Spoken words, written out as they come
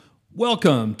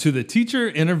Welcome to the Teacher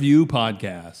Interview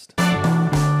Podcast.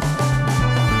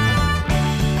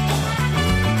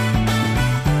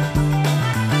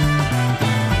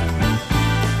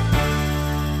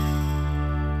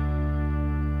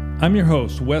 I'm your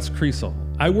host, Wes Creasel.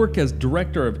 I work as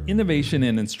Director of Innovation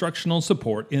and Instructional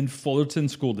Support in Fullerton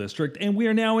School District, and we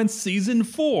are now in Season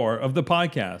 4 of the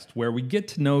podcast, where we get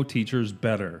to know teachers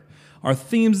better. Our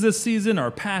themes this season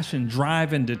are passion,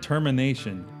 drive, and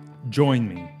determination. Join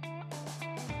me.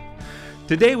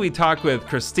 Today we talk with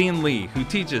Christine Lee, who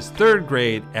teaches third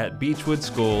grade at Beechwood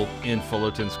School in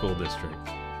Fullerton School District.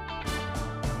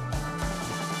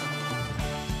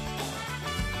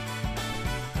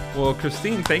 Well,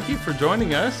 Christine, thank you for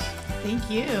joining us.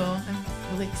 Thank you. I'm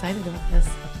really excited about this.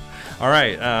 All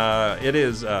right. It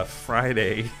is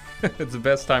Friday. It's the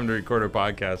best time to record a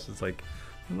podcast. It's like,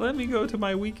 let me go to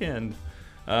my weekend.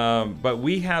 But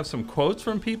we have some quotes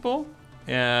from people,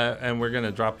 and we're going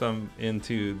to drop them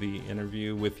into the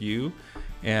interview with you.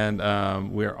 And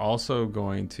we're also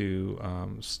going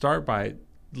to start by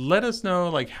let us know,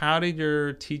 like, how did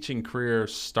your teaching career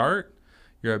start?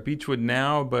 You're at Beechwood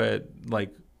now, but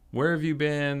like, where have you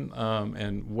been,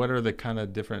 and what are the kind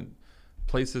of different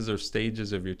places or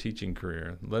stages of your teaching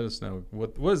career? Let us know.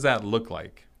 What does that look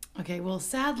like? Okay, well,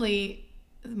 sadly,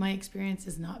 my experience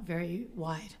is not very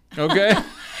wide. Okay.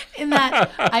 In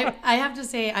that, I have to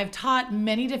say, I've taught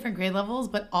many different grade levels,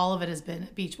 but all of it has been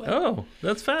at Beechwood. Oh,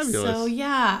 that's fabulous. So,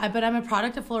 yeah, but I'm a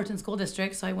product of Fullerton School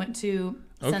District, so I went to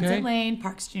Sunset Lane,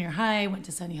 Parks Junior High, went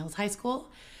to Sunny Hills High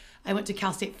School. I went to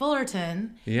Cal State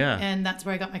Fullerton, and that's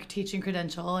where I got my teaching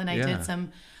credential, and I did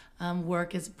some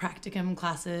work as practicum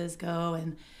classes go,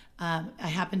 and I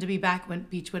happened to be back when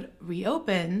Beechwood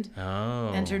reopened,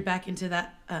 entered back into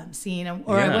that scene, I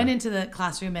went into the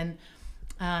classroom and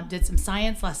did some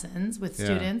science lessons with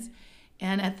students,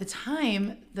 and at the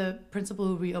time, the principal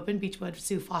who reopened Beechwood,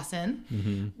 Sue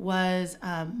Fossen, was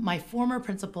my former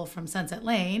principal from Sunset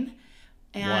Lane.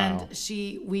 And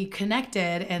we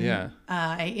connected, and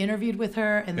I interviewed with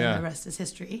her, and then the rest is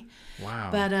history. Wow.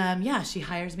 But she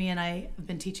hires me, and I've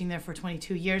been teaching there for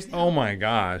 22 years now. Oh my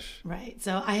gosh. Right.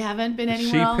 So I haven't been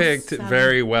anywhere else. She picked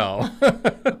very well.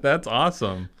 That's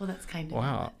awesome. Well, that's kind of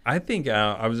wow. I think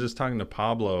I was just talking to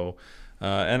Pablo,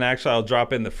 and actually I'll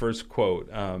drop in the first quote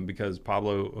because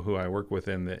Pablo, who I work with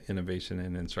in the Innovation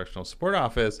and Instructional Support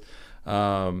Office,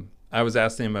 I was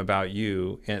asking him about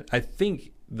you, and I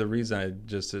think the reason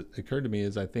it occurred to me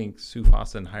is I think Sue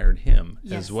Fossen hired him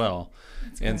as well.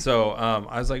 And so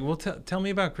I was like, well, tell me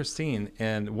about Christine.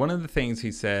 And one of the things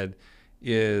he said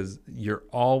is you're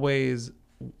always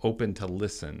open to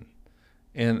listen.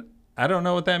 And I don't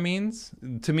know what that means.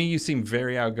 To me, you seem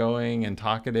very outgoing and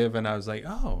talkative. And I was like,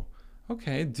 oh,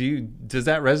 okay. Does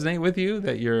that resonate with you,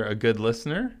 that you're a good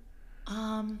listener?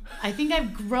 I think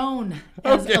I've grown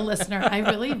as a listener. I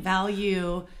really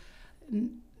value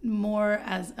more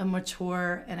as a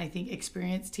mature and I think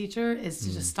experienced teacher is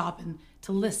to just stop and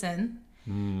to listen,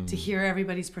 to hear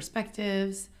everybody's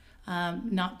perspectives,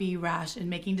 not be rash in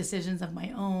making decisions of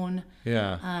my own.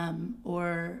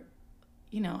 Or,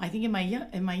 I think in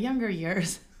my younger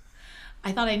years,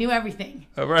 I thought I knew everything.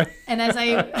 Oh, right. And as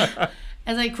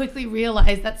I quickly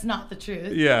realized that's not the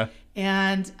truth. Yeah.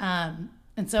 And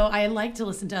so I like to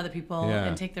listen to other people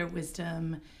and take their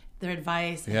wisdom, their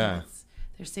advice.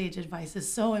 Their sage advice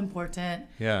is so important.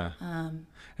 Yeah.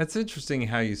 That's interesting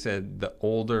how you said the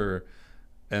older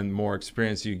and more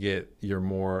experience you get, you're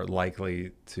more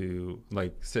likely to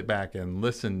like sit back and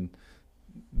listen.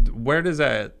 Where does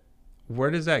that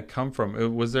come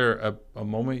from? Was there a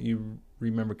moment you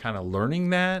remember kind of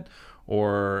learning that?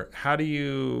 Or how do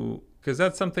you, because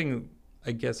that's something,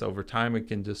 I guess over time it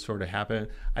can just sort of happen.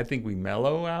 I think we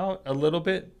mellow out a little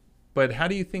bit, but how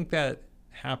do you think that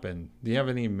happened? Do you have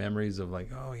any memories of like,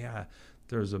 oh yeah,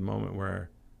 there was a moment where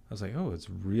I was like, oh, it's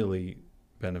really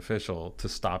beneficial to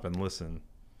stop and listen?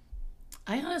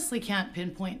 I honestly can't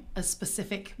pinpoint a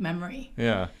specific memory.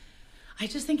 Yeah. I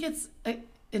just think it's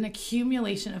an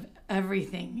accumulation of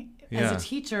everything. As a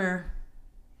teacher,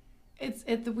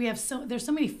 there's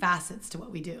so many facets to what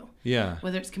we do. Yeah.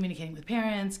 Whether it's communicating with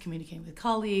parents, communicating with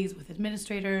colleagues, with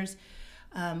administrators,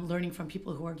 learning from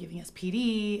people who are giving us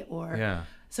PD or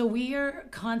so we are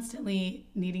constantly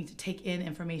needing to take in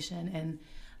information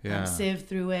and sieve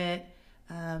through it.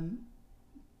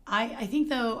 I think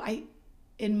though I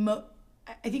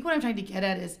think what I'm trying to get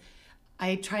at is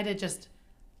I try to just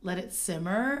let it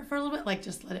simmer for a little bit, like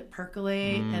just let it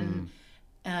percolate and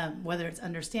whether it's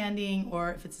understanding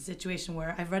or if it's a situation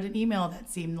where I've read an email that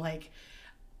seemed like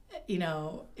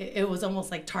it was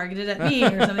almost like targeted at me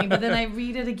or something. But then I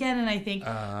read it again and I think,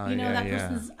 that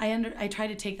person's, I try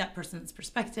to take that person's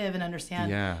perspective and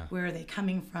understand where are they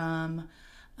coming from.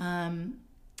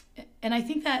 And I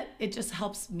think that it just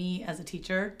helps me as a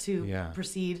teacher to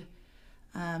proceed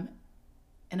and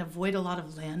avoid a lot of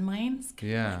landmines,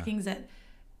 like things that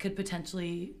could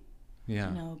potentially,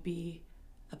 be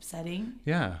upsetting.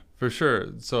 Yeah, for sure.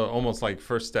 So almost like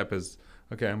first step is,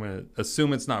 okay, I'm going to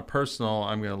assume it's not personal.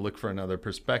 I'm going to look for another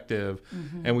perspective.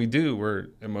 Mm-hmm. And we're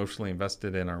emotionally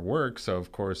invested in our work. So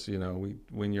of course,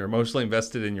 when you're emotionally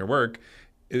invested in your work,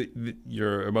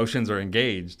 your emotions are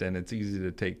engaged, and it's easy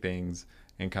to take things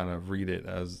and kind of read it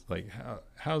as like,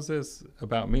 how's this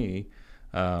about me?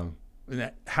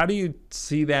 How do you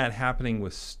see that happening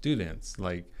with students?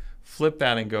 Like flip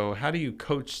that and go, how do you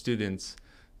coach students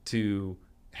to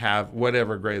have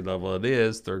whatever grade level it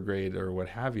is, third grade or what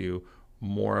have you,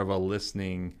 more of a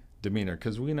listening demeanor?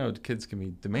 Because we know kids can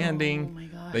be demanding. Oh my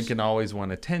gosh. They can always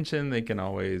want attention. They can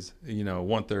always,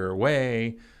 want their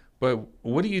way. But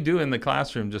what do you do in the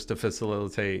classroom just to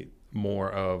facilitate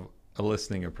more of a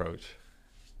listening approach?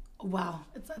 Wow,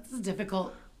 it's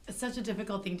such a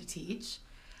difficult thing to teach.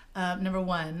 Number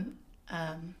one,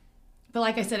 but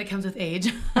like I said, it comes with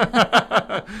age.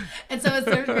 And so as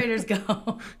third graders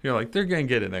go, you're like, they're going to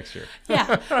get it next year.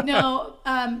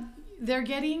 They're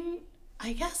getting,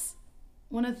 I guess,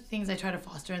 one of the things I try to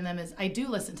foster in them is I do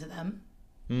listen to them.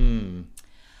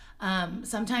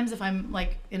 Sometimes if I'm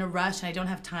like in a rush and I don't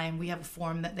have time, we have a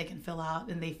form that they can fill out,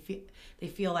 and they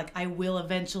feel like I will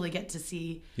eventually get to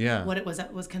see what it was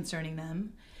that was concerning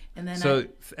them. And then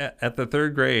at the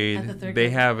third grade, they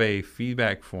have a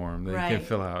feedback form they can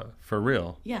fill out for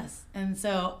real. Yes. And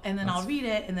then I'll read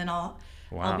it, and then I'll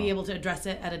be able to address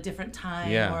it at a different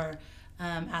time or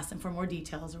ask them for more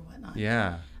details or whatnot.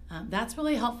 Yeah. That's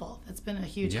really helpful. That's been a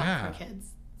huge help for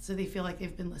kids. So they feel like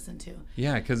they've been listened to.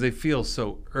 Yeah, because they feel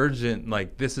so urgent,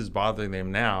 like this is bothering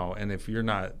them now. And if you're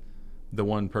not the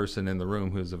one person in the room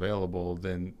who's available,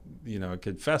 then, it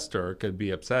could fester, it could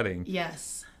be upsetting.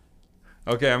 Yes.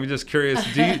 Okay, I'm just curious.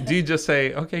 Do you just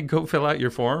say, okay, go fill out your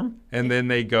form, and then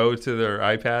they go to their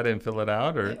iPad and fill it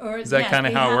out? Or is that kind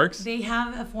of how it works? They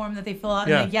have a form that they fill out,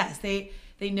 and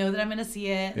they know that I'm going to see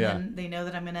it, and they know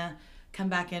that I'm going to come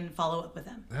back and follow up with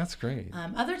them. That's great.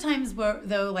 Other times,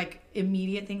 like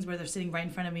immediate things where they're sitting right in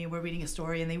front of me, we're reading a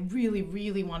story, and they really,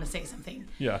 really want to say something.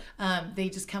 Yeah. They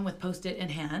just come with Post-it in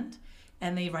hand,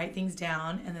 and they write things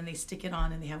down, and then they stick it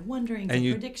on, and they have wonderings and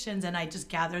predictions, and I just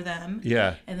gather them.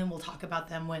 Yeah. And then we'll talk about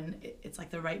them when it's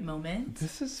like the right moment.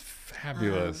 This is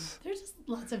fabulous. There's just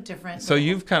lots of different. So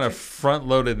you've kind of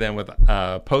front-loaded them with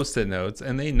Post-it notes,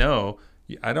 and they know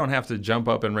I don't have to jump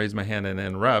up and raise my hand and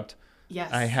interrupt.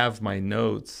 Yes. I have my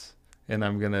notes, and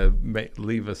I'm going to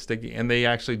leave a sticky. And they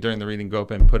actually, during the reading, go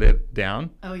up and put it down.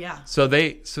 Oh, yeah. So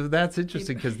that's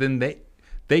interesting, because then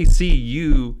they see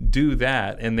you do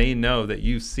that, and they know that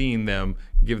you've seen them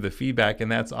give the feedback, and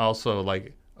that's also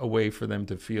like a way for them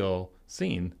to feel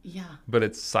seen. Yeah. But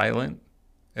it's silent,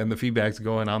 and the feedback's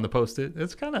going on the Post-it.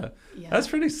 It's kind of, that's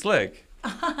pretty slick.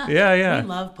 Yeah. We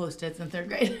love Post-its in third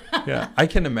grade. Yeah. I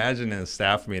can imagine in a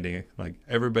staff meeting, like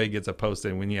everybody gets a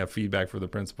Post-it when you have feedback for the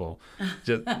principal.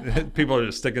 Just people are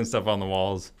just sticking stuff on the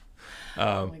walls.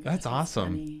 Oh my gosh, that's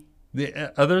awesome. Funny.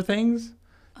 The other things?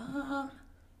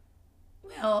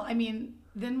 Well, I mean,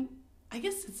 then I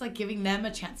guess it's like giving them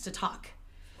a chance to talk.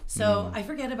 So I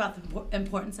forget about the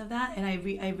importance of that, and I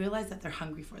realize that they're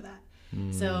hungry for that.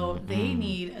 So they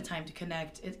need a time to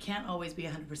connect. It can't always be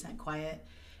 100% quiet.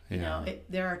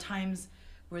 There are times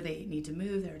where they need to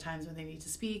move. There are times when they need to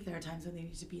speak. There are times when they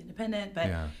need to be independent. But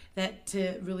that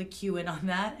to really cue in on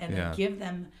that and then give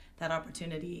them that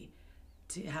opportunity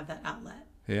to have that outlet.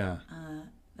 Yeah.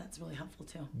 That's really helpful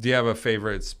too. Do you have a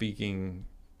favorite speaking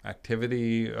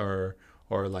activity or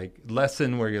like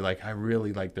lesson where you're like, I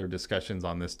really like their discussions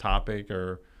on this topic,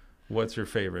 or what's your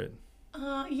favorite?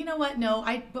 You know what? No,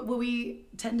 but what we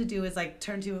tend to do is like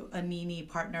turn to a Nini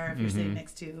partner if you're sitting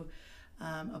next to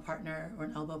a partner or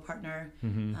an elbow partner,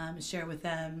 share with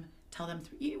them, tell them.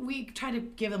 We try to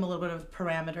give them a little bit of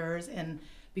parameters, and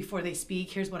before they speak,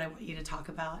 here's what I want you to talk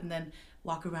about, and then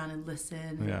walk around and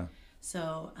listen. Yeah.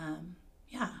 So,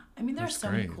 I mean, there are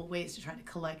so many cool ways to try to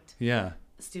collect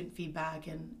student feedback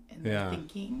and their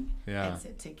thinking,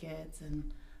 exit tickets,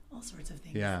 and all sorts of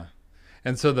things. Yeah.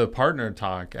 And so the partner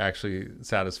talk actually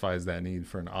satisfies that need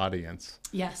for an audience.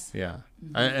 Yes. Yeah.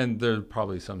 And there are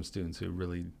probably some students who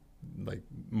really, like,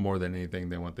 more than anything,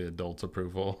 they want the adults'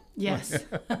 approval. Yes.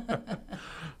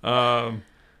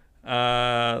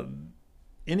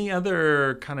 Any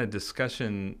other kind of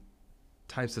discussion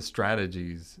types of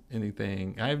strategies,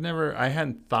 anything. I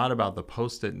hadn't thought about the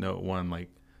Post-it note one, like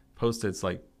Post-its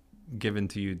like given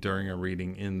to you during a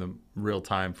reading in the real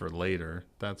time for later.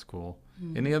 That's cool.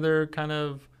 Any other kind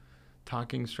of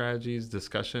talking strategies,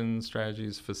 discussion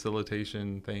strategies,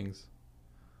 facilitation things?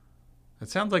 It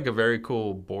sounds like a very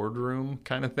cool boardroom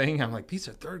kind of thing. I'm like, these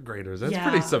are third graders. That's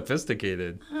pretty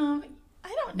sophisticated. I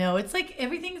don't know. It's like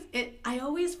I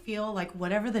always feel like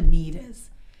whatever the need is.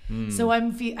 So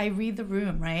I read the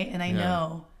room, right? And I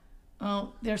know,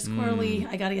 oh, they're squirrely.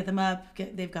 I got to get them up.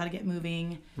 They've got to get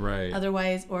moving. Right.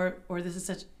 Otherwise, or this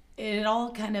is it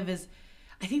all kind of is.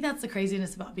 I think that's the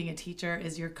craziness about being a teacher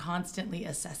is you're constantly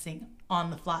assessing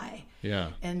on the fly. Yeah.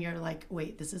 And you're like,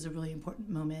 wait, this is a really important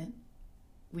moment.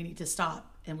 We need to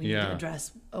stop and we need to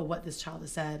address what this child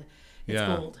has said. It's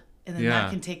gold. And then that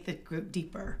can take the group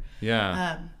deeper.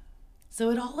 Yeah. So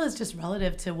it all is just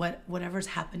relative to whatever's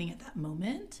happening at that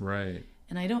moment. Right.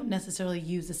 And I don't necessarily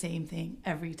use the same thing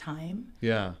every time.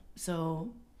 Yeah.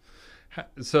 So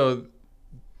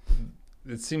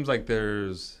it seems like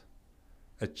there's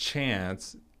a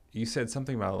chance. You said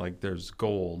something about like there's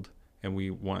gold and we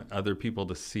want other people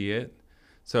to see it.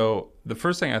 So the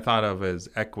first thing I thought of is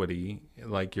equity.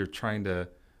 Like you're trying to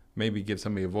maybe give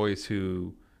somebody a voice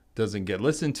who doesn't get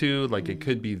listened to. Like it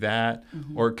could be that,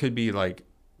 or it could be like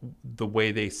the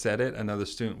way they said it. Another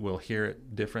student will hear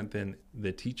it different than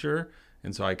the teacher.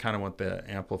 And so I kind of want to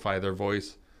amplify their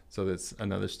voice so that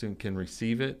another student can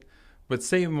receive it. But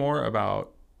say more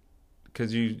about,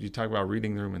 because you talk about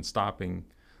reading the room and stopping,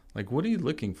 like what are you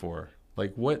looking for?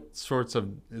 Like what sorts of,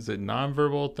 is it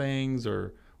nonverbal things,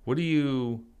 or what do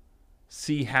you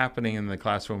see happening in the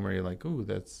classroom where you're like, ooh,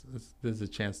 there's a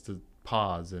chance to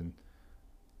pause and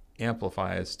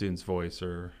amplify a student's voice,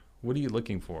 or what are you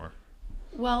looking for?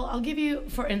 Well, I'll give you,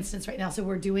 for instance, right now. So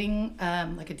we're doing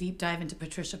like a deep dive into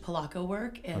Patricia Polacco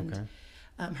work and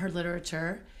her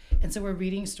literature. And so we're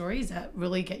reading stories that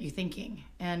really get you thinking,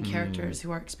 and characters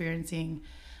who are experiencing.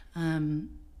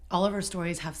 All of her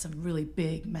stories have some really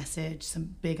big message,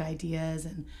 some big ideas,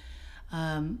 and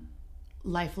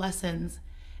life lessons.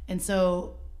 And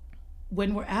so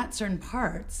when we're at certain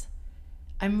parts,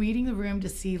 I'm reading the room to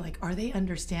see, like, are they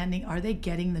understanding? Are they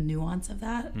getting the nuance of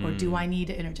that? Or do I need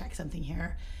to interject something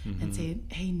here and say,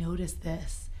 hey, notice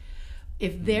this?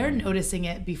 If they're noticing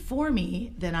it before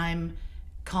me, then I'm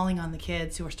calling on the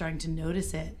kids who are starting to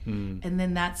notice it. And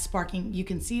then that's sparking, you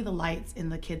can see the lights in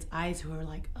the kids' eyes who are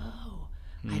like, oh,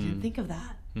 I didn't think of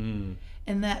that. And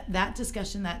that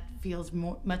discussion that feels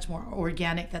much more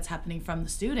organic, that's happening from the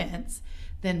students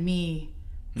than me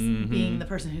being the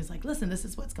person who's like, listen, this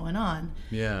is what's going on,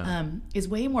 is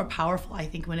way more powerful, I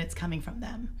think, when it's coming from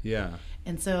them.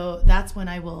 And so that's when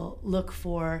I will look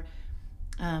for,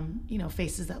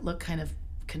 faces that look kind of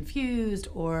confused,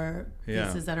 or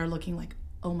faces that are looking like,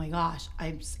 oh my gosh,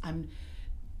 I'm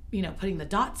putting the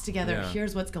dots together.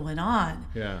 Here's what's going on.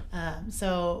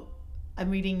 So I'm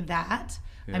reading that.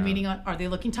 I'm reading on, are they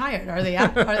looking tired? Are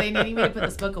they needing me to put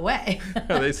this book away?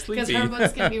 Are they sleepy? Because her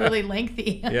book's going to be really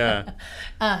lengthy.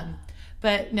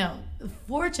 But no,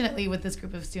 fortunately with this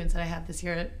group of students that I have this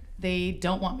year, they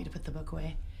don't want me to put the book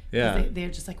away. They're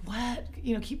just like, what?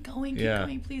 Keep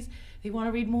going, please. They want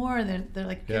to read more. And they're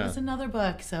like, give us another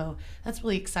book. So that's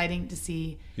really exciting to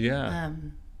see that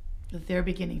they're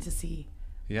beginning to see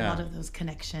a lot of those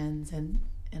connections and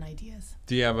ideas.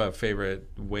 Do you have a favorite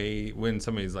way when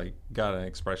somebody's like got an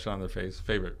expression on their face?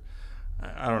 Favorite?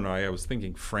 I don't know. I was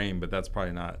thinking frame, but that's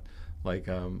probably not. Like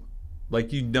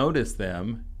you notice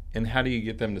them, and how do you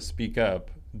get them to speak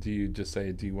up? Do you just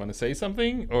say, do you want to say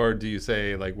something? Or do you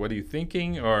say, like, what are you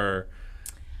thinking? Or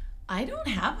I don't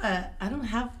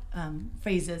have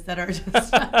phrases that are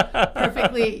just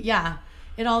perfectly,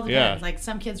 it all depends. Like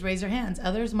some kids raise their hands.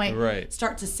 Others might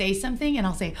start to say something, and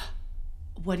I'll say,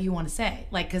 what do you want to say?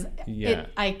 Like, because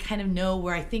I kind of know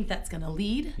where I think that's going to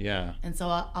lead. And so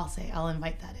I'll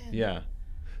invite that in.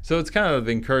 So it's kind of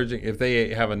encouraging if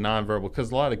they have a nonverbal,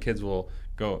 because a lot of kids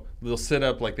they'll sit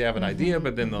up like they have an idea,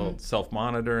 but then they'll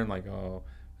self-monitor and like, oh,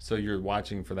 so you're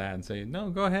watching for that and say, no,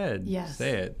 go ahead.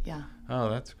 Say it. Oh,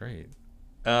 that's great.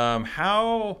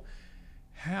 How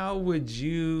would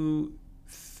you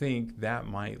think that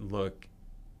might look,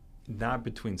 not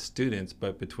between students,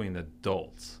 but between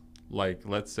adults? Like,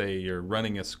 let's say you're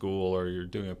running a school or you're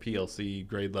doing a PLC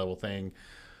grade level thing.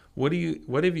 What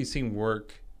have you seen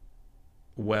work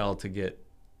well to get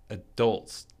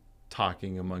adults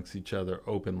talking amongst each other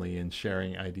openly and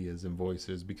sharing ideas and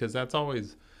voices? Because that's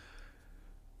always,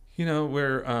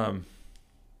 where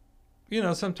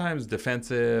sometimes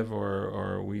defensive,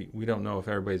 or we don't know if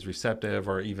everybody's receptive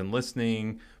or even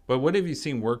listening. But what have you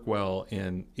seen work well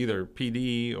in either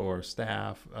PD or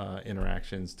staff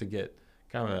interactions to get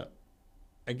kind of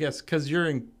I guess, because you're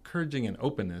encouraging an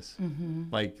openness,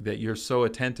 like that you're so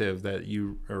attentive that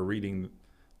you are reading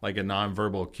like a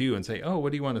nonverbal cue and say, oh,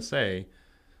 what do you want to say?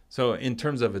 So in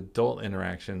terms of adult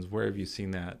interactions, where have you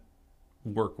seen that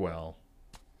work well?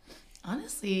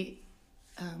 Honestly,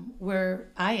 where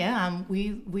I am,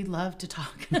 we love to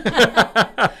talk.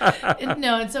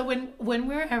 And so when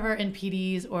we're ever in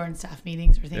PDs or in staff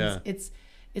meetings or things,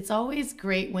 it's always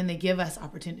great when they give us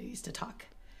opportunities to talk.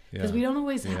 Because we don't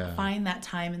always find that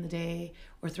time in the day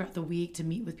or throughout the week to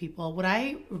meet with people. What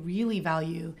I really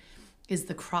value is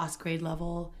the cross grade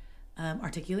level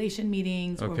articulation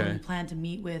meetings, or when we plan to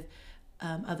meet with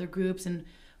other groups. And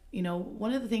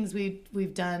one of the things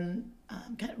we've done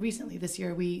kind of recently this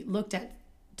year, we looked at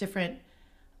different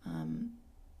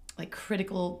like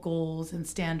critical goals and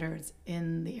standards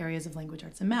in the areas of language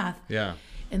arts and math. Yeah.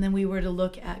 And then we were to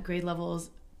look at grade levels.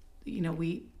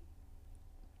 We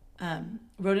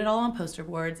wrote it all on poster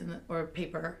boards or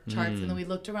paper charts, and then we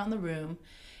looked around the room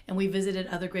and we visited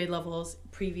other grade levels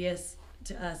previous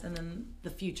to us and then the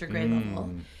future grade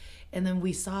level. And then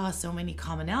we saw so many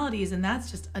commonalities, and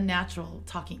that's just a natural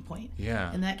talking point.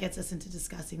 Yeah. And that gets us into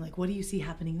discussing, like, what do you see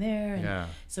happening there? And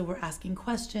so we're asking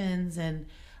questions. And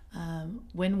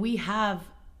when we have,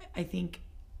 I think,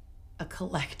 a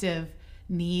collective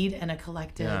need and a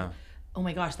collective, oh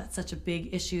my gosh, that's such a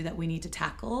big issue that we need to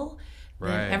tackle.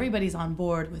 Then everybody's on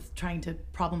board with trying to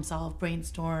problem solve,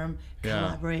 brainstorm,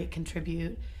 collaborate,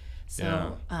 contribute.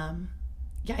 So,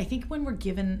 I think when we're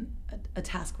given a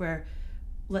task where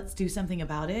let's do something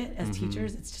about it as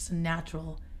teachers, it's just a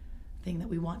natural thing that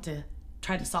we want to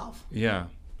try to solve. Yeah.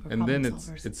 And then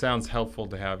it sounds helpful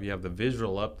to you have the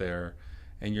visual up there,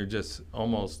 and you're just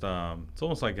almost, it's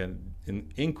almost like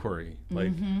an inquiry.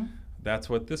 Like, that's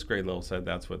what this grade level said,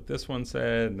 that's what this one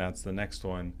said, and that's the next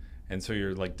one. And so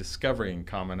you're like discovering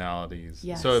commonalities.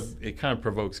 Yes. So it kind of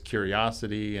provokes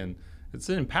curiosity, and it's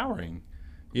empowering,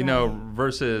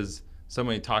 versus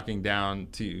somebody talking down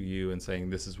to you and saying,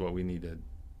 this is what we need to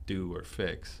do or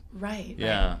fix. Right.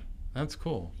 Yeah. That's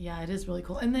cool. Yeah, it is really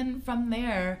cool. And then from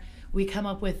there, we come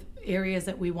up with areas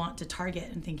that we want to target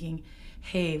and thinking,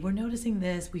 hey, we're noticing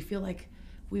this. We feel like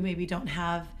we maybe don't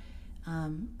have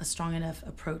a strong enough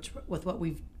approach with what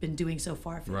we've been doing so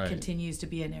far. If it continues to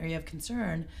be an area of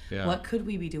concern, what could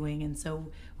we be doing? And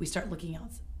so we start looking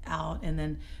out, and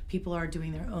then people are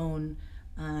doing their own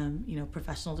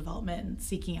professional development and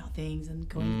seeking out things and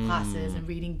going to classes and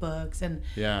reading books and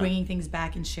bringing things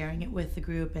back and sharing it with the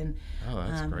group. And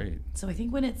that's great. So I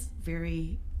think when it's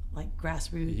very like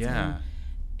grassroots,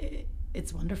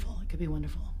 it's wonderful. It could be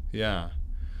wonderful. Yeah.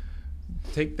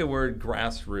 Take the word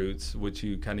grassroots, which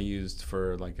you kind of used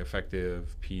for like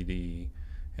effective PD,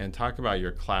 and talk about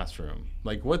your classroom.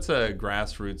 Like, what's a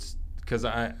grassroots? Because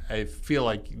I feel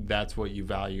like that's what you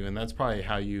value, and that's probably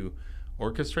how you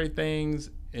orchestrate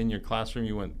things in your classroom.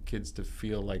 You want kids to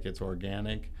feel like it's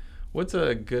organic. What's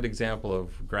a good example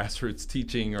of grassroots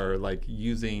teaching, or like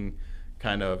using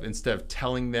kind of, instead of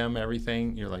telling them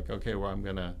everything, you're like, okay, well, I'm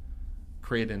going to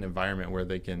create an environment where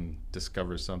they can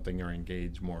discover something or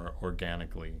engage more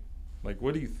organically. Like,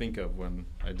 what do you think of when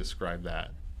I describe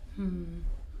that?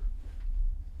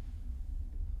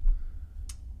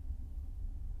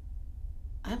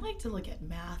 I like to look at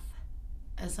math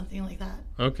as something like that.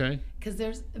 Okay. Because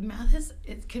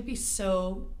it could be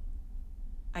so,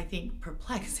 I think,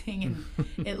 perplexing,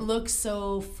 and it looks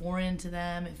so foreign to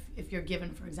them if you're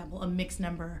given, for example, a mixed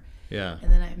number. Yeah. And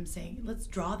then I'm saying, let's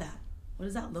draw that. What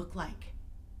does that look like?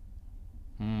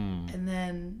 And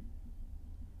then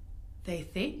they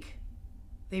think.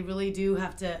 They really do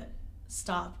have to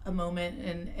stop a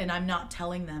moment, and I'm not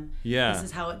telling them, this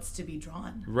is how it's to be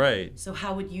drawn. Right. So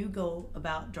how would you go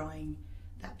about drawing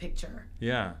that picture?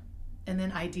 Yeah. And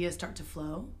then ideas start to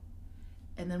flow,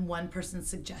 and then one person's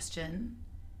suggestion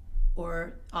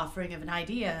or offering of an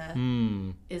idea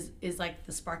is like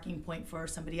the sparking point for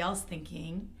somebody else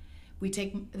thinking.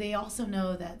 They also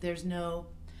know that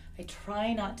I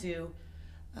try not to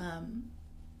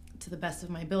the best of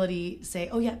my ability, say,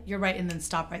 oh yeah, you're right, and then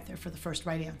stop right there for the first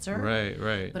right answer.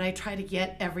 Right. But I try to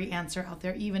get every answer out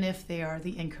there, even if they are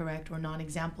the incorrect or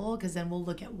non-example, because then we'll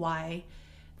look at why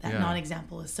that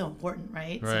non-example is so important,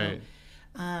 right? Right.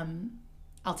 So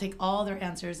I'll take all their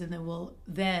answers, and then we'll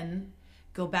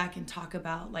go back and talk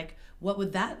about, like, what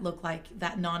would that look like,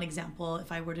 that non-example,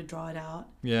 if I were to draw it out.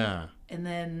 Yeah. And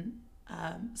then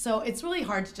So it's really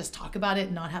hard to just talk about it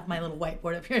and not have my little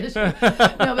whiteboard up here to show.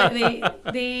 No, but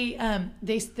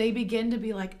they begin to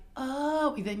be like,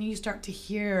 oh, then you start to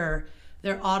hear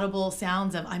their audible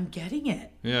sounds of, I'm getting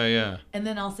it. Yeah. And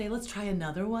then I'll say, let's try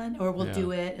another one, or we'll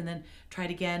do it and then try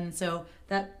it again. And so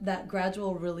that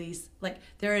gradual release, like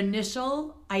their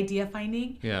initial idea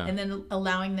finding, and then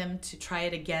allowing them to try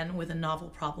it again with a novel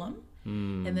problem.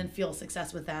 And then feel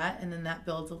success with that, and then that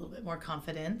builds a little bit more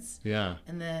confidence. Yeah.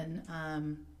 And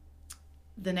then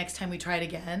the next time we try it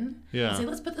again, I say,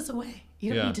 let's put this away.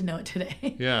 You don't need to know it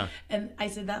today. Yeah. And I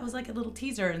said that was like a little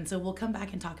teaser, and so we'll come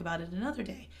back and talk about it another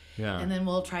day. Yeah. And then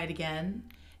we'll try it again,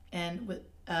 and with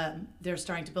they're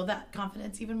starting to build that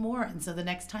confidence even more. And so the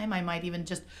next time I might even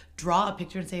just draw a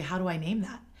picture and say, how do I name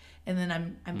that? And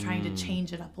then I'm trying to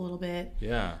change it up a little bit.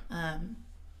 Yeah.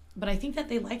 But I think that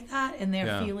they like that, and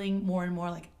they're feeling more and more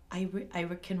like, I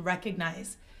can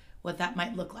recognize what that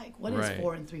might look like. What does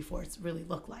 4 3/4 really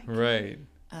look like? Right.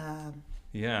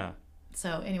 Yeah.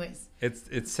 So anyways.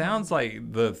 It sounds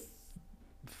like the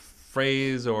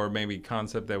phrase or maybe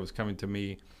concept that was coming to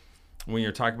me when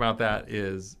you're talking about that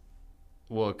is,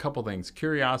 well, a couple things.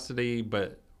 Curiosity,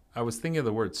 but I was thinking of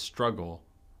the word struggle.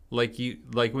 Like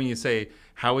when you say,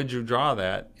 how would you draw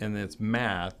that? And it's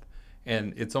math.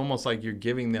 And it's almost like you're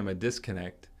giving them a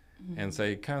disconnect and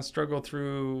say, kind of struggle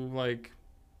through, like,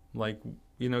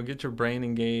 get your brain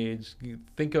engaged.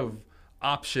 Think of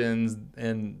options,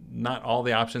 and not all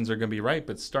the options are going to be right,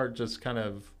 but start just kind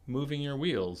of moving your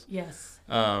wheels. Yes.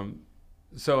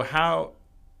 So how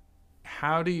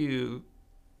do you,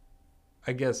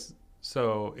 I guess,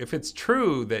 so if it's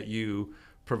true that you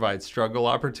provide struggle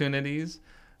opportunities,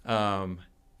 and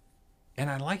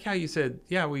I like how you said,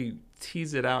 we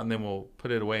tease it out and then we'll put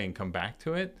it away and come back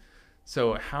to it.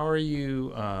 So how are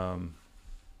you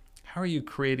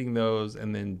creating those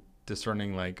and then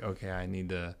discerning, like, okay, I need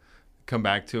to come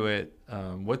back to it?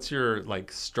 What's your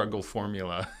like struggle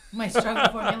formula? My struggle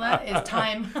formula is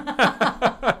time.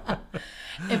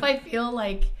 If I feel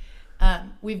like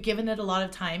we've given it a lot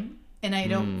of time and I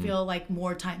don't feel like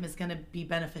more time is going to be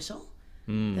beneficial,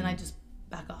 then I just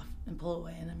back off and pull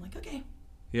away, and I'm like, okay.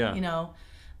 Yeah.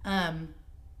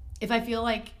 If I feel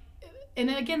like,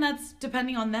 and again, that's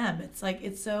depending on them. It's like,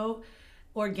 it's so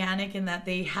organic in that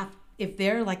if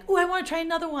they're like, oh, I want to try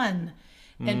another one,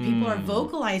 and people are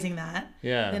vocalizing that,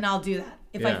 then I'll do that.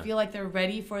 If I feel like they're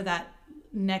ready for that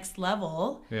next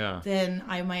level, then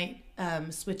I might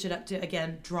switch it up to,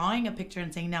 again, drawing a picture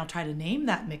and saying, now try to name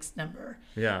that mixed number.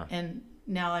 Yeah. And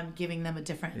now I'm giving them a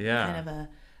different kind of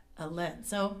a lens.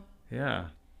 So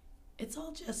it's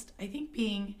all just, I think,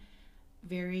 being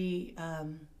very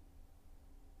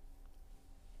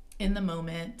in the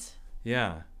moment.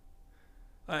 Yeah.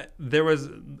 There was,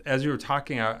 as you were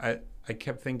talking, I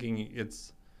kept thinking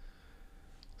it's,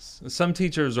 some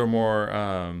teachers are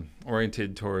more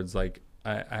oriented towards like,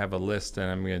 I have a list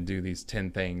and I'm going to do these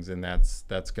 10 things, and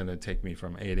that's going to take me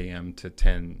from 8 a.m. to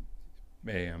 10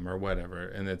 a.m. or whatever.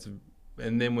 And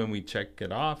then when we check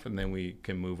it off, and then we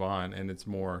can move on, and it's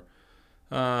more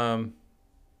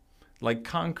like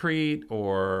concrete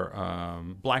or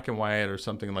black and white or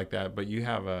something like that. But you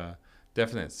have a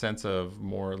definite sense of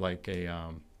more like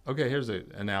okay, here's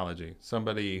an analogy.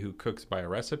 Somebody who cooks by a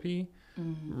recipe,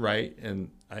 right? And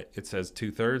it says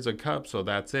 2/3 a cup, so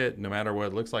that's it. No matter what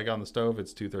it looks like on the stove,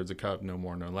 it's 2/3 a cup, no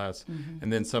more, no less.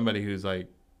 And then somebody who's like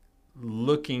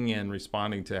looking and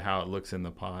responding to how it looks in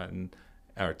the pot, and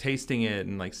or tasting it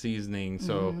and like seasoning.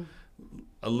 So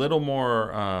a little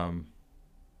more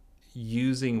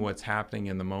using what's happening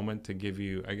in the moment to give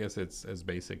you, I guess it's as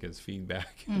basic as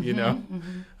feedback, you know?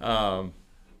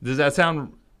 Does that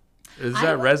sound, does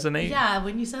that resonate? Yeah,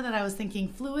 when you said that, I was thinking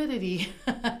fluidity.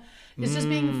 It's just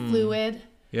being fluid.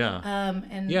 Yeah.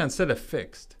 And instead of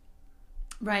fixed.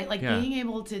 Right, like being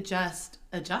able to just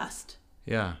adjust.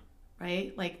 Yeah.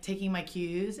 Right? Like taking my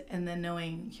cues and then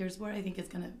knowing, here's where I think it's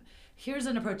going to, here's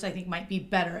an approach I think might be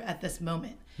better at this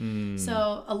moment.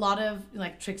 So a lot of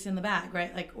like tricks in the bag,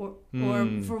 right? Like, or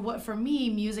for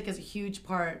me, music is a huge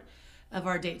part of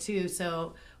our day too.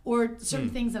 So, or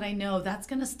certain things that I know that's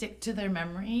going to stick to their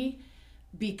memory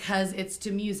because it's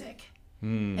to music.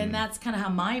 And that's kind of how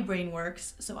my brain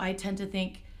works. So I tend to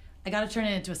think I got to turn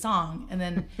it into a song, and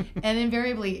then, and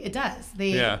invariably it does.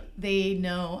 They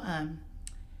know,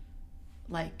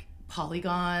 like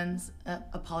polygons,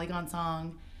 a polygon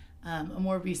song. A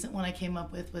more recent one I came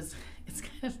up with was, it's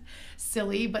kind of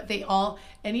silly, but they all,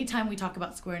 anytime we talk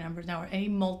about square numbers now, or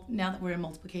now that we're in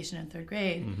multiplication in third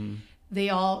grade,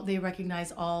 they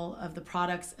recognize all of the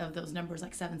products of those numbers,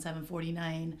 like 7, 7,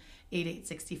 49, 8, 8,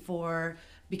 64,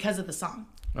 because of the song.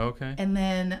 Okay. And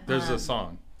then there's a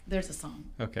song. There's a song.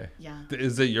 Okay. Yeah.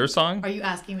 Is it your song? Are you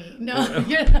asking me? No.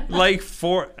 Like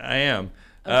I am.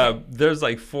 Okay. There's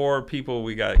like 4 people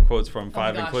we got quotes from,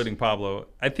 5 including Pablo.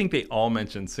 I think they all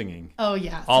mentioned singing. Oh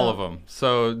yeah. All of them.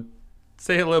 So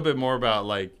say a little bit more about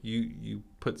like you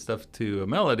put stuff to a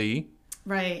melody.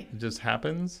 Right. It just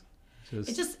happens.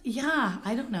 It just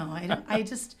I don't know. I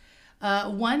just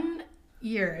one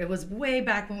year, it was way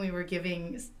back when we were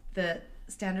giving the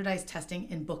standardized testing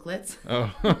in booklets.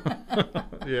 Oh,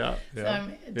 yeah. So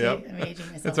I'm aging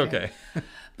myself. It's okay.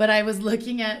 But I was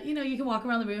looking at, you can walk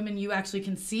around the room and you actually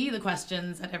can see the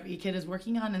questions that every kid is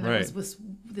working on. And there was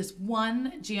this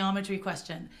one geometry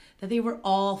question that they were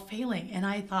all failing. And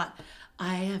I thought,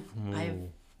 I've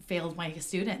failed my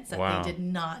students that they did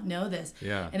not know this.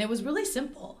 Yeah. And it was really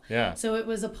simple. Yeah. So it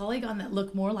was a polygon that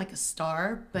looked more like a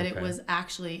star, but it was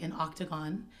actually an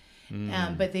octagon.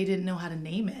 But they didn't know how to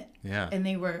name it. Yeah. And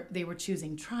they were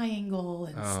choosing triangle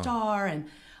and star and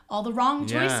all the wrong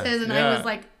choices. And I was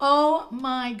like, oh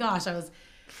my gosh, I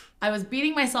was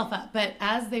beating myself up. But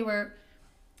as they were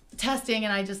testing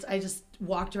and I just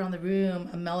walked around the room,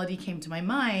 a melody came to my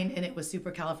mind and it was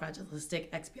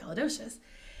supercalifragilisticexpialidocious.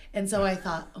 And so I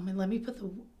thought, oh man, let me put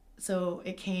so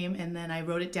it came and then I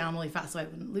wrote it down really fast so I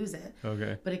wouldn't lose it.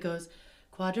 Okay. But it goes,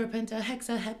 quadra, penta,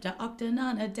 hexa, hepta, octa,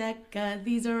 nona, deca.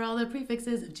 These are all the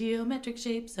prefixes of geometric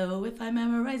shapes. So if I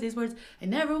memorize these words, I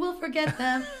never will forget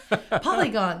them.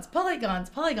 Polygons, polygons,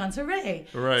 polygons, hooray.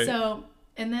 Right. So,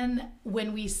 and then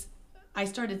when I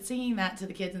started singing that to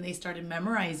the kids and they started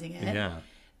memorizing it,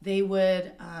 they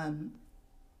would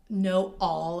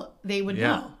know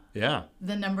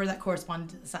the number that corresponded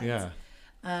to the sides.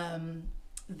 Yeah.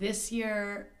 This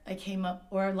year I came up,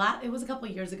 it was a couple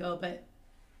of years ago, but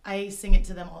I sing it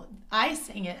to them all. I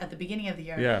sang it at the beginning of the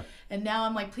year. Yeah. And now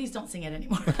I'm like, please don't sing it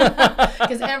anymore.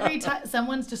 Because every time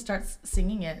someone just starts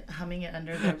singing it, humming it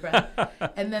under their breath.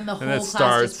 And then the whole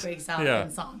class just breaks out in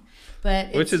song.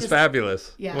 Which is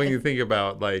fabulous when you think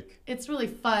about it's really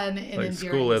fun and endearing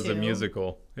school as a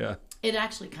musical. Yeah. It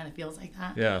actually kind of feels like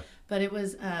that. Yeah. But it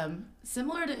was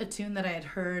similar to a tune that I had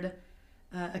heard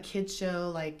a kid's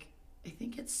show, I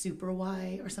think it's Super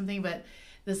Y or something, but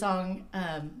the song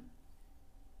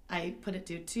I put it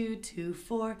to 2, 2,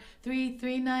 4, 3,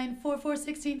 3, 9, 4, 4,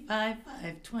 16, 5,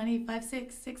 5, 20, 5,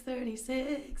 6, 6,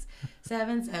 36,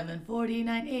 7, 7,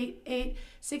 49, 8, 8,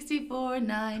 64,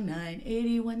 9, 9,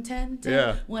 81, 10,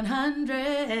 10,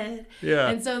 100. Yeah.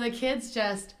 And so the kids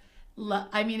just,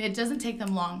 it doesn't take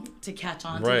them long to catch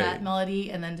on to that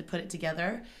melody and then to put it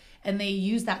together. And they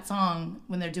use that song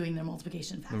when they're doing their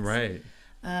multiplication facts. Right.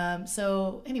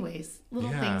 So anyways,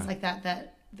 little things like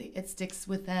that it sticks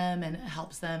with them and it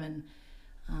helps them.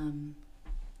 And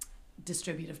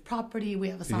distributive property, we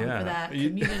have a song for that.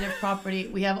 Commutative property,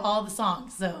 we have all the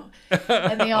songs. So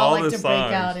and they all like to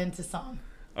break out into song.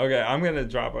 Okay, I'm gonna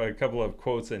drop a couple of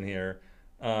quotes in here.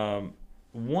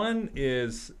 One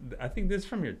is, I think this is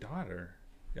from your daughter.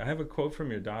 I have a quote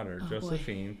from your daughter,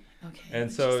 Josephine. Boy. Okay.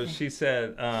 And so she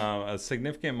said, a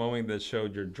significant moment that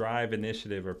showed your drive,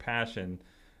 initiative, or passion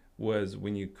was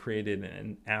when you created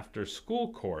an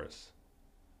after-school chorus.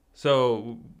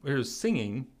 So here's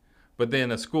singing, but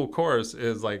then a school chorus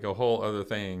is like a whole other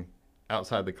thing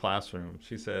outside the classroom.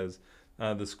 She says,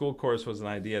 the school chorus was an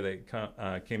idea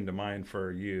that came to mind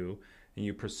for you, and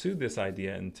you pursued this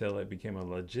idea until it became a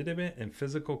legitimate and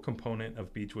physical component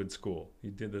of Beechwood School.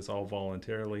 You did this all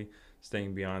voluntarily,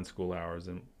 staying beyond school hours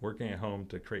and working at home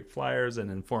to create flyers and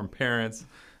inform parents.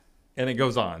 And it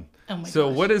goes on. Oh my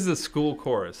gosh. What is the school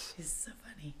chorus? It's so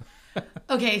funny.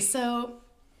 Okay, so,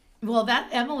 that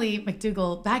Emily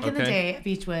McDougall, back in the day at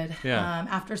Beechwood,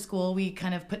 after school, we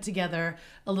kind of put together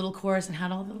a little chorus and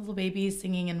had all the little babies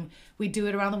singing, and we do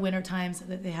it around the winter time so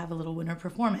that they have a little winter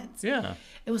performance. Yeah.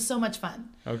 It was so much fun.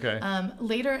 Okay.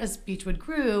 Later, as Beechwood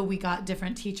grew, we got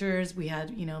different teachers. We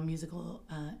had, musical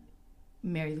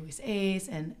Mary Louise Ace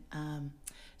and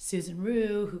Susan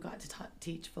Rue, who got to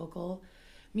teach vocal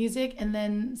music, and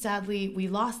then sadly we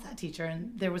lost that teacher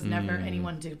and there was never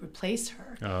anyone to replace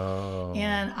her.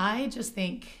 And I just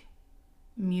think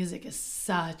music is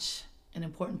such an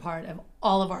important part of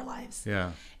all of our lives.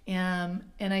 And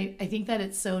I think that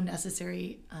it's so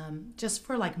necessary just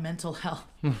for mental health.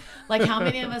 How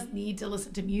many of us need to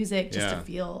listen to music just to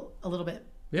feel a little bit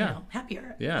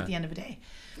happier at the end of the day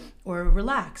or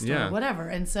relaxed or whatever.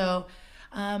 And so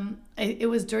it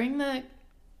was during the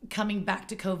coming back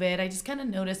to COVID, I just kind of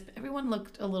noticed everyone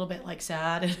looked a little bit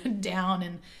sad and down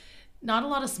and not a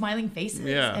lot of smiling faces.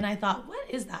 And I thought, what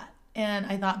is that? And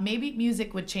I thought maybe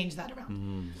music would change that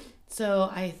around.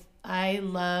 So I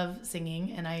love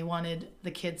singing and I wanted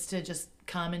the kids to just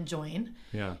come and join.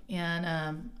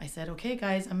 And I said, okay,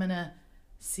 guys, I'm going to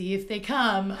see if they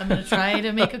come. I'm going to try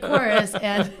to make a chorus.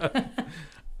 And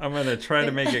I'm going to try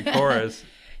to make a chorus.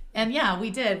 And yeah, we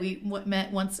did. We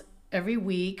met once every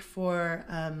week for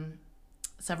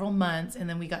several months, and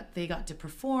then they got to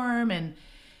perform, and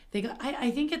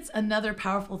I think it's another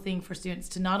powerful thing for students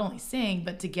to not only sing,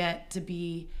 but to get to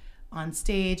be on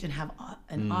stage and have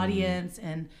an audience,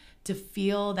 and to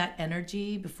feel that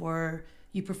energy before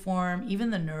you perform. Even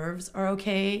the nerves are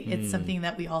okay. It's something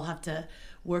that we all have to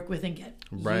work with and get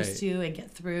used to and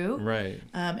get through. Right.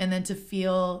 And then to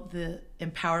feel the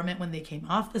empowerment when they came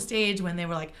off the stage, when they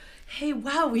were like, hey,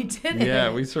 wow, we did it.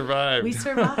 Yeah, we survived. We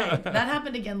survived. That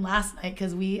happened again last night,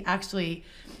 because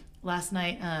last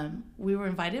night we were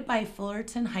invited by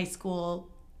Fullerton High School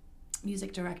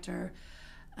music director,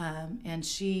 and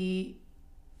she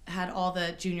had all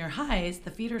the junior highs,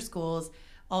 the feeder schools,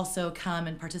 also come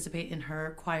and participate in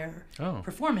her choir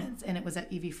performance, and it was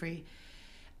at EV Free.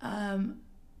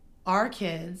 Our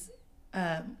kids,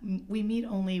 we meet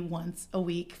only once a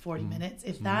week, 40 minutes,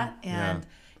 if that, and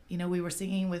we were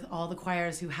singing with all the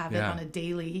choirs who have it on a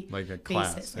daily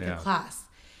basis, a class.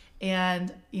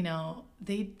 And,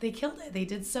 they killed it. They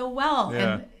did so well.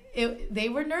 Yeah. And they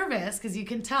were nervous, because you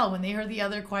can tell when they heard the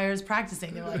other choirs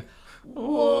practicing, they were like,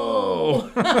 whoa,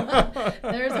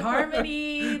 there's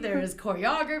harmony, there's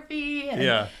choreography.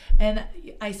 And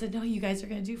I said, no, you guys are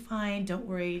going to do fine. Don't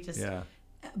worry.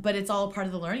 But it's all part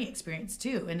of the learning experience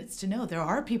too. And it's to know there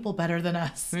are people better than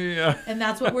us. Yeah. And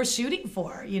that's what we're shooting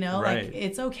for, Right. like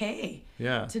it's okay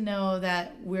to know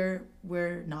that we're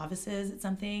novices at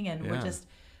something, and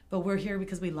we're here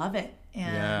because we love it.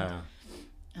 And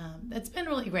it's been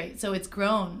really great. So it's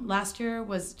grown. Last year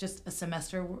was just a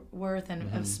semester worth and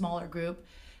a smaller group.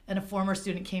 And a former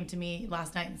student came to me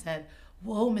last night and said,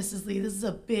 whoa, Mrs. Lee, this is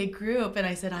a big group. And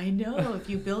I said, I know, if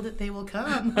you build it, they will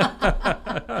come.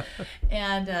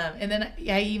 And then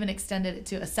I even extended it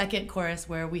to a second chorus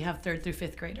where we have 3rd through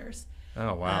 5th graders.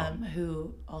 Oh, wow.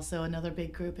 Who also another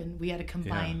big group, and we had a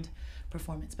combined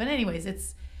performance. But anyways,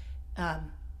 it's,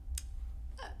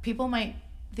 people might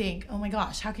think, oh my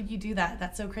gosh, how could you do that?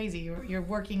 That's so crazy. You're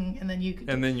working, and then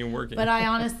you're working. But I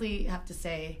honestly have to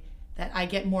say that I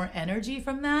get more energy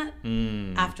from that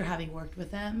after having worked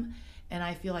with them. And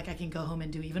I feel like I can go home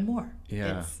and do even more.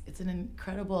 Yeah. It's an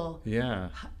incredible,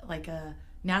 like a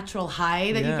natural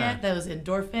high that you get, those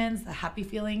endorphins, the happy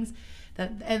feelings.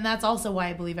 And that's also why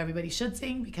I believe everybody should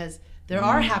sing, because there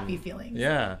are happy feelings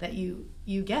that you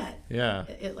get. Yeah.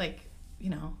 It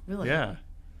really. Yeah.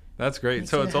 That's great.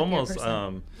 So it's almost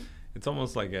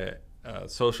like a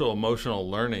social emotional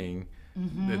learning.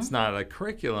 Mm-hmm. It's not a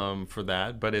curriculum for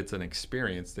that, but it's an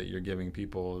experience that you're giving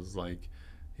people. Is like,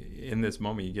 in this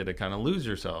moment, you get to kind of lose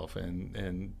yourself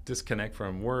and disconnect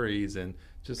from worries and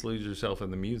just lose yourself in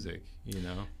the music,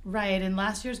 Right. And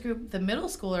last year's group, the middle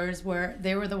schoolers,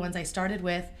 they were the ones I started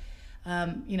with.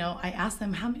 I asked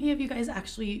them, how many of you guys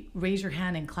actually raise your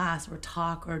hand in class or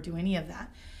talk or do any of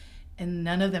that? And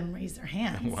none of them raised their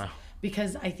hands. Wow.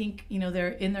 Because I think, they're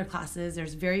in their classes.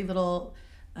 There's very little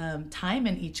time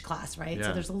in each class, right? Yeah.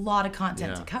 So there's a lot of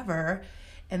content to cover.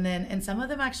 And some of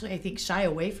them actually, I think, shy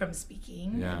away from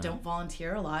speaking and don't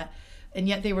volunteer a lot. And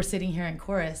yet they were sitting here in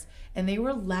chorus, and they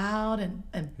were loud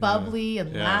and bubbly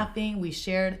and laughing. We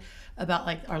shared about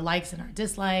like our likes and our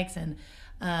dislikes, and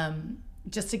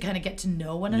just to kind of get to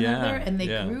know one another. And they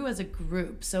grew as a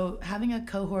group. So having a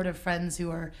cohort of friends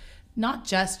who are not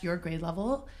just your grade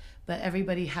level, but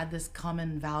everybody had this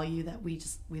common value that we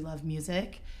love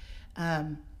music.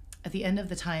 At the end of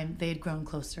the time, they had grown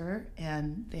closer,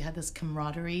 and they had this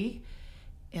camaraderie,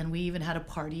 and we even had a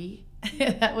party.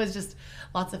 That was just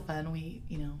lots of fun. We,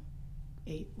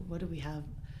 ate, what did we have?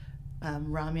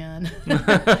 Ramen,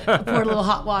 poured a little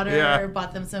hot water,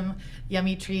 bought them some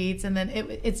yummy treats. And then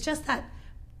it's just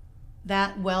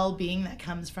that well-being that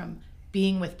comes from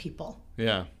being with people.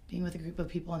 Yeah. Being with a group of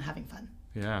people and having fun.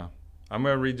 Yeah. I'm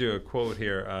going to read you a quote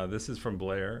here. This is from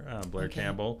Blair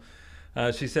Campbell.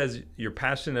 She says, you're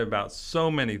passionate about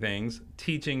so many things.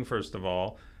 Teaching, first of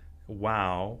all.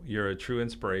 Wow, you're a true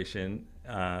inspiration.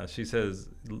 She says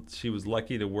she was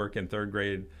lucky to work in 3rd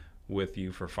grade with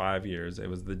you for 5 years. It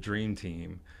was the dream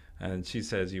team. And she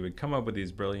says you would come up with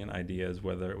these brilliant ideas,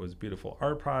 whether it was beautiful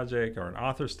art project or an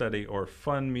author study or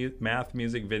fun math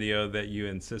music video that you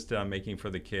insisted on making for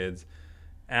the kids.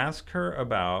 Ask her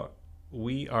about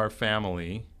We Are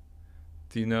Family.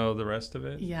 Do you know the rest of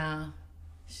it? Yeah.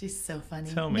 She's so funny.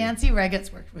 Tell me. Nancy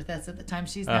Regetz worked with us at the time.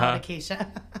 She's now at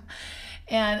Acacia.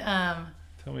 And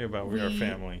tell me about We Are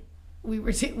Family.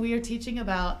 We are teaching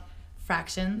about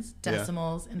fractions,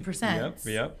 decimals, and percents.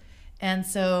 Yep. And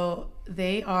so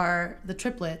they are the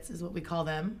triplets, is what we call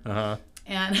them.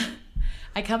 And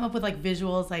I come up with like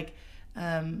visuals, like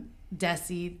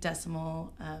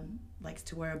Decimal likes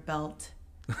to wear a belt.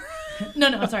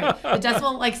 no, sorry. The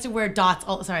Decimal likes to wear dots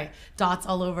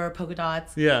all over, polka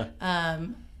dots. Yeah.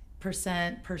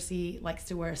 Percy likes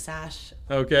to wear a sash.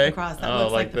 Okay. Across that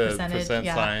looks like the percentage. Percent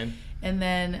sign. And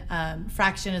then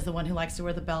Fraction is the one who likes to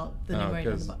wear the belt, the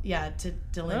numerator on the to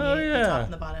delineate the top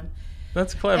and the bottom.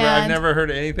 That's clever. I've never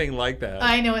heard anything like that.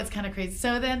 I know, it's kind of crazy.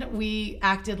 So then we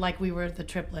acted like we were the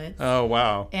triplets. Oh,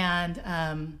 wow.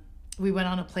 And we went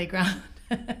on a playground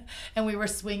and we were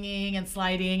swinging and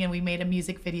sliding, and we made a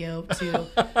music video to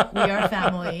We Are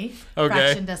Family,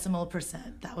 Fraction, Decimal,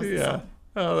 Percent. That was the song.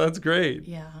 Oh, that's great.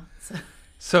 Yeah.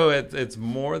 So it's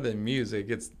more than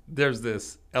music. There's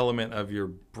this element of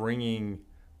you're bringing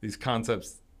these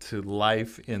concepts to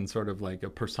life in sort of like a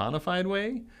personified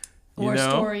way.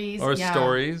 Stories. Or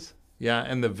stories. Yeah.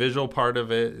 And the visual part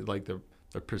of it, like the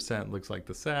percent looks like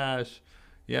the sash.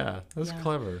 Yeah. That's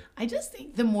clever. I just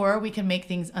think the more we can make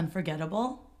things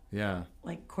unforgettable. Yeah.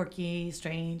 Like quirky,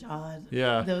 strange, odd.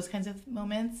 Yeah. Those kinds of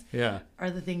moments. Yeah. Are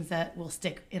the things that will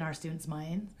stick in our students'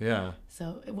 minds. Yeah.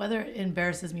 So whether it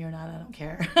embarrasses me or not, I don't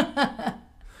care.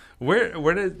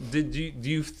 Do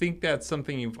you think that's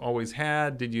something you've always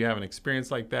had? Did you have an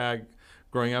experience like that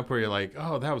growing up where you're like,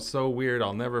 oh, that was so weird,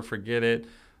 I'll never forget it?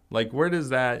 Like, where does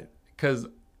that, because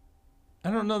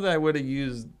I don't know that I would have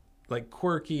used like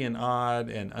quirky and odd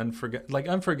and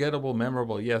unforgettable,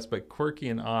 memorable, yes, but quirky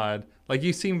and odd. Like,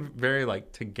 you seem very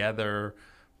like together,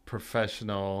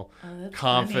 professional,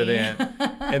 confident.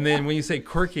 And then when you say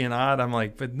quirky and odd, I'm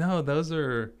like, but no, those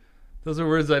are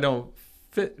words I don't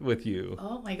fit with you.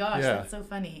 Oh my gosh, that's so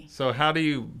funny. So how do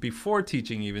you, before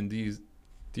teaching even, do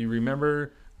you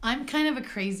remember? I'm kind of a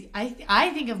crazy, I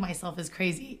think of myself as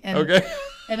crazy. And,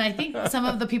 and I think some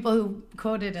of the people who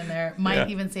quoted in there might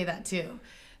even say that too.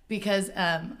 Because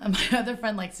my other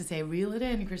friend likes to say, reel it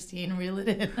in, Christine, reel it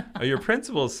in. Your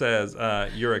principal says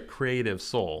you're a creative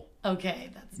soul. Okay,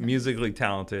 that's nice. Musically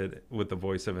talented with the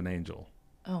voice of an angel.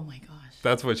 Oh my gosh.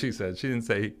 That's what she said. She didn't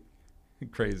say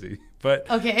crazy. But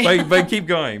okay. but keep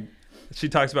going. She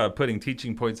talks about putting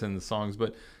teaching points in the songs,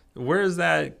 but where is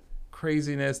that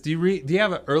craziness? Do you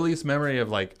have an earliest memory of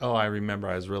like, oh, I remember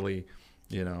I was really,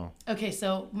 Okay,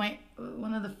 so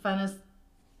one of the funnest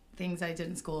things I did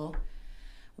in school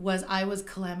was I was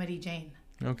Calamity Jane.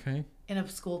 Okay. In a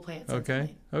school play at Sunset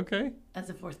Lane. Okay.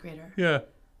 As a fourth grader. Yeah.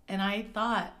 And I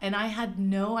had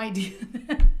no idea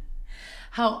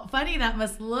how funny that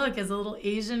must look as a little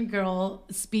Asian girl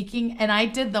speaking. And I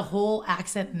did the whole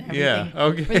accent and everything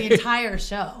for the entire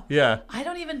show. Yeah. I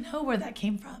don't even know where that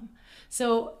came from.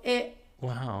 So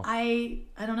wow. I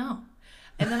don't know.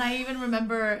 And then I even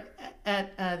remember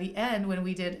at the end when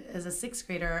we did, as a sixth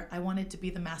grader, I wanted to be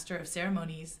the master of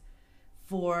ceremonies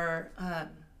for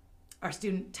our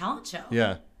student talent show.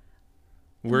 Yeah.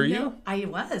 Were you? I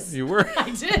was. You were?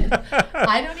 I did.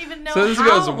 I don't even know how. So this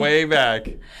goes way back.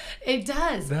 It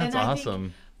does. That's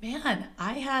awesome. Man,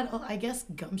 I had, I guess,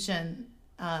 gumption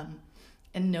and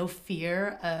no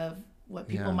fear of what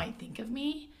people might think of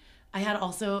me. I had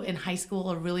also in high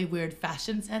school a really weird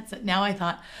fashion sense that now I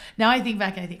think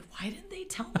back and I think, why didn't they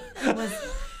tell me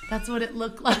that's what it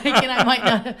looked like? And I might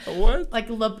not have. What?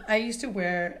 I used to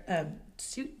wear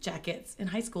suit jackets in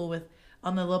high school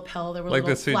on the lapel there were like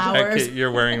little the suit flowers. Jacket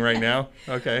you're wearing right now.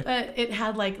 Okay. But it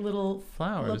had like little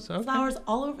flowers. Flowers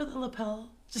all over the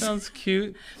lapel. Sounds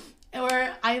cute.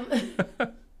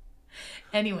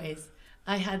 Anyways,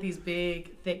 I had these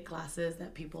big, thick glasses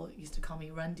that people used to call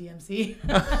me Run DMC.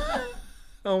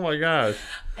 Oh my gosh.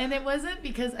 And it wasn't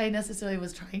because I necessarily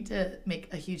was trying to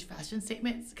make a huge fashion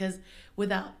statement, because when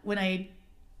the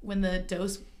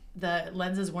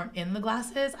lenses weren't in the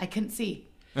glasses, I couldn't see.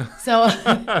 So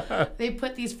they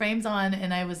put these frames on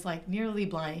and I was like nearly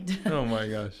blind. Oh my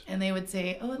gosh. And they would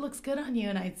say, oh, it looks good on you.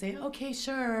 And I'd say, okay,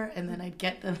 sure. And then I'd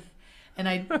get them and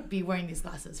I'd be wearing these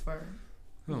glasses for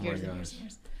years and years and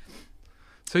years.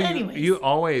 So you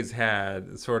always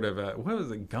had sort of what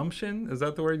was it, gumption? Is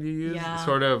that the word you used? Yeah.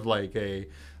 Sort of like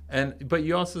but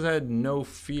you also had no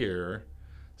fear.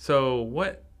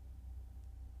 So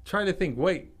try to think,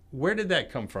 wait, where did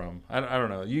that come from? I don't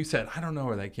know. You said, I don't know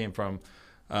where that came from.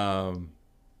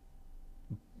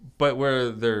 But were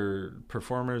there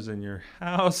performers in your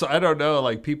house? I don't know,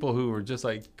 like people who were just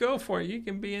like, go for it. You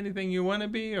can be anything you want to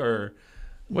be. Or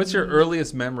what's your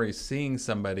earliest memory seeing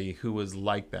somebody who was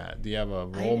like that? Do you have a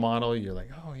role model? You're like,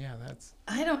 oh yeah, that's.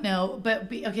 I don't know,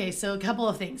 but okay. So a couple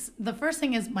of things. The first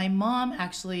thing is my mom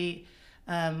actually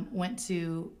went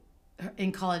to.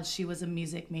 In college, she was a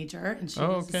music major and she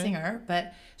was a singer,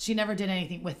 but she never did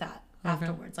anything with that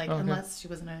afterwards, unless she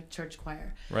was in a church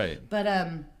choir. Right. But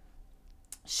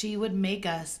she would make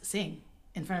us sing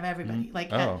in front of everybody.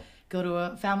 Go to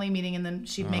a family meeting and then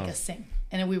she'd make us sing.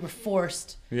 And we were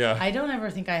forced. Yeah. I don't ever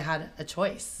think I had a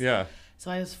choice. Yeah.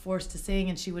 So I was forced to sing,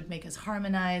 and she would make us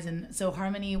harmonize. And so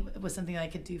harmony was something that I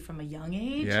could do from a young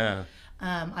age. Yeah.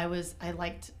 I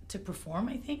liked to perform,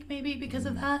 I think, maybe because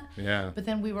of that. Yeah. But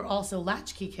then we were also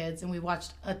latchkey kids, and we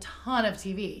watched a ton of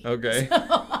TV. Okay.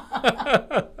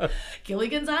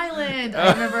 Gilligan's Island.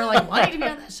 I remember wanting to be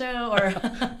on that show.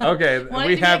 Okay,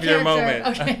 we have your moment.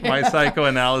 Okay. My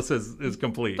psychoanalysis is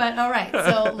complete. But all right,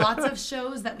 so lots of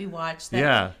shows that we watched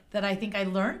that I think I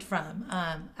learned from.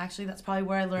 Actually, that's probably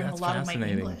where I learned a lot of my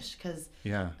English, because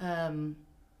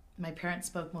my parents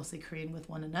spoke mostly Korean with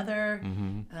one another.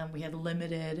 Mm-hmm. We had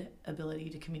limited ability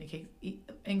to communicate.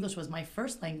 English was my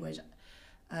first language,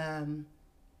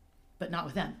 but not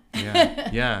with them.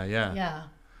 Yeah.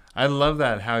 I love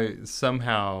that, how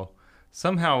somehow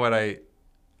what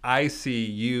I see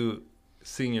you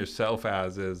seeing yourself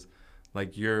as is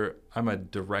I'm a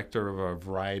director of a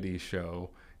variety show.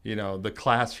 The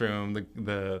classroom,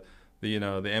 the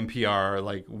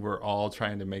NPR, we're all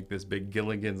trying to make this big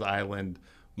Gilligan's Island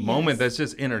moment that's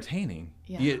just entertaining.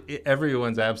 Yeah.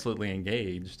 Everyone's absolutely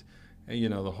engaged.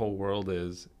 The whole world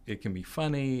is, it can be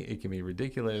funny, it can be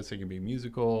ridiculous, it can be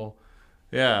musical.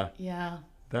 Yeah. Yeah.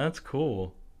 That's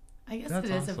cool. I guess it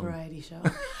is a variety show.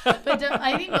 But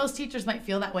I think most teachers might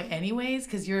feel that way anyways,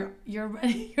 because you're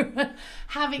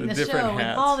having the show hats.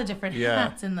 with all the different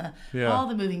hats and all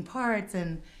the moving parts,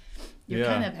 and you're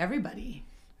kind of everybody.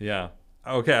 Yeah.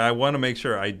 Okay, I want to make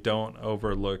sure I don't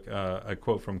overlook a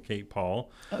quote from Kate Paul.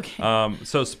 Okay.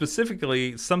 So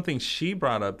specifically, something she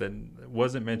brought up that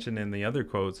wasn't mentioned in the other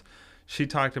quotes, she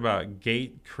talked about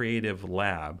Gate Creative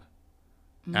Lab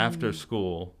after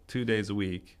school, 2 days a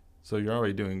week. So you're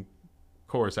already doing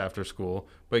course after school,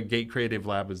 but Gate Creative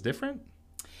Lab is different?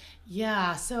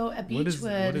 Yeah, so at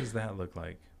Beechwood... What does that look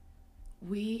like?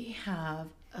 We have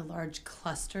a large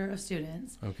cluster of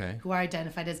students who are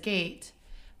identified as Gate,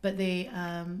 but they,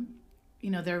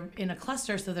 they're in a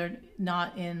cluster, so they're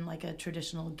not in a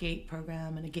traditional Gate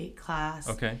program and a Gate class.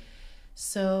 Okay.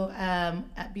 So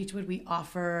at Beechwood, we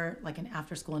offer an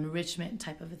after-school enrichment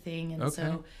type of a thing, and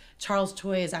so Charles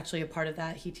Choi is actually a part of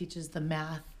that. He teaches the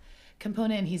math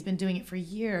component, and he's been doing it for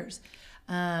years.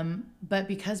 But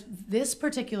because this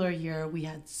particular year we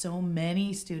had so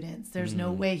many students, there's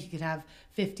no way he could have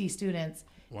 50 students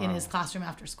in his classroom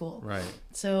after school. Right.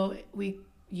 So we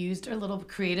used a little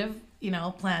creative,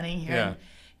 planning here, and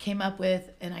came up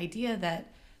with an idea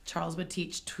that Charles would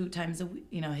teach 2 times a week,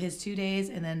 his 2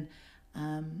 days, and then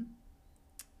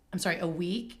a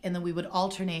week, and then we would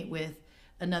alternate with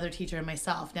another teacher and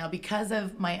myself. Now, because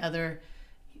of my other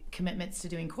commitments to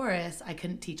doing chorus, I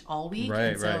couldn't teach all week.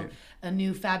 Right, and so a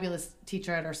new fabulous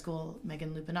teacher at our school,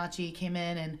 Megan Lupinacci, came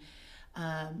in,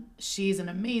 and she's an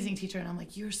amazing teacher. And I'm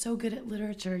like, you're so good at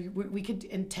literature. We could,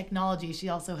 in technology, she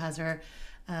also has her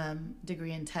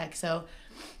degree in tech. So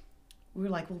we were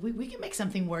like, well, we can make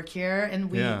something work here. And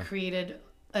we created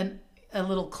a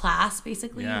little class,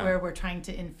 basically, where we're trying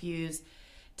to infuse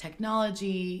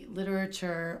technology,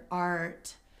 literature,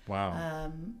 art,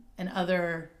 and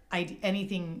other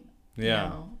anything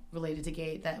related to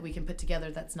Gate that we can put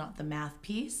together that's not the math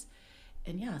piece.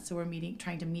 And so we're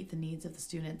trying to meet the needs of the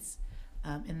students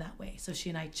in that way. So she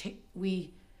and I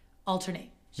we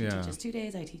alternate. She teaches 2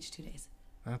 days, I teach 2 days.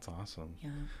 That's awesome. Yeah.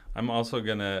 I'm also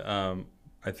gonna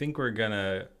I think we're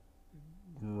gonna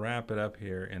wrap it up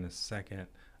here in a second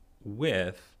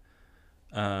with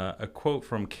a quote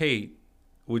from Kate,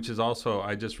 which is also,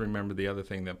 I just remember the other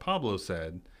thing that Pablo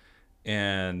said.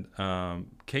 And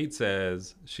Kate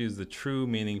says she's the true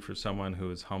meaning for someone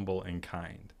who is humble and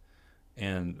kind.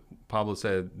 And Pablo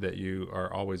said that you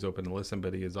are always open to listen,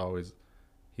 but he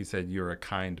said you're a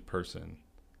kind person.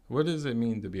 What does it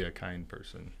mean to be a kind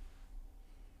person?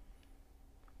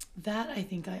 That I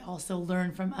think I also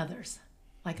learn from others.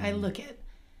 I look at,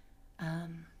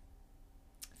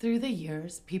 through the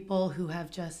years, people who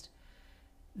have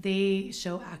they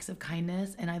show acts of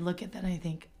kindness, and I look at that and I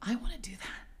think, I want to do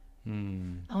that.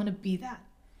 I want to be that.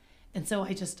 And so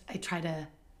I try to,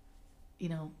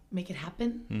 make it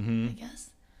happen, I guess.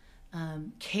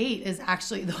 Kate is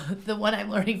actually the one I'm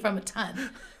learning from a ton.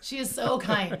 She is so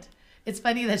kind. It's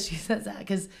funny that she says that,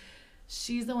 because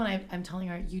she's the one I'm telling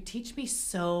her, you teach me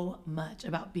so much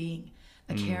about being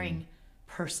a caring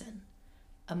person,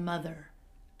 a mother,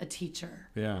 a teacher.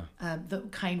 Yeah. The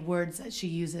kind words that she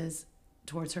uses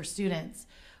towards her students,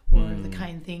 or the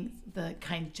kind things, the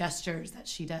kind gestures that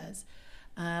she does.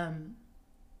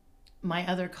 My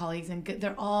other colleagues, and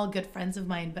they're all good friends of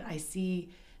mine, but I see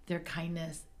their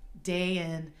kindness day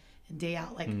in and day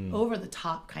out, like over the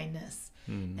top kindness.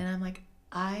 And I'm like,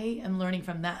 I am learning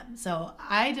from them. So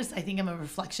I think I'm a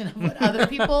reflection of what other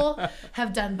people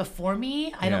have done before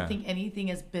me. I don't think anything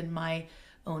has been my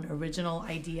own original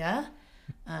idea.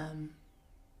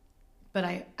 But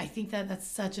I think that that's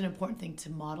such an important thing to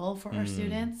model for our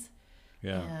students.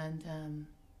 Yeah. And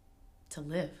to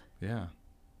live. Yeah.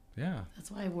 Yeah. That's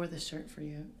why I wore this shirt for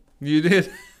you. You did.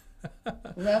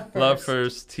 Love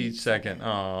first, teach second.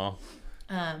 Oh.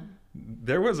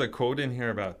 There was a quote in here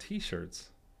about T-shirts.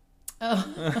 Oh,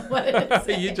 what did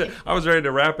it say? I was ready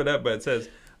to wrap it up, but it says,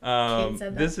 Kate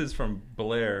said that? this is from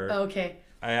Blair. Oh, okay.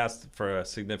 I asked for a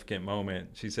significant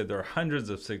moment. She said there are hundreds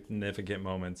of significant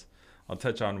moments. I'll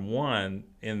touch on one.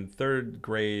 In third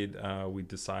grade, we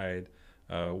decide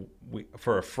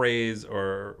for a phrase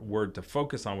or word to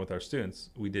focus on with our students.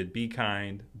 We did be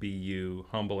kind, be you,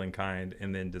 humble and kind,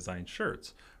 and then design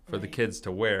shirts for the kids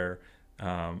to wear.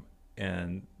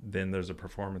 And then there's a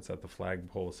performance at the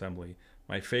flagpole assembly.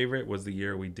 My favorite was the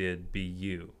year we did Be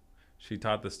You. She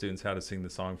taught the students how to sing the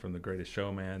song from The Greatest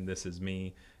Showman, This Is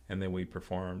Me, and then we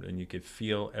performed, and you could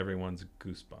feel everyone's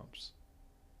goosebumps.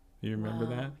 You remember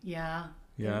that? Yeah.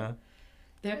 Yeah.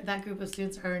 That group of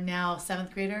students are now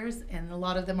 7th graders, and a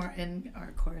lot of them are in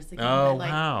our chorus again. Oh,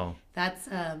 wow. That's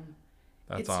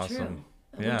it's awesome.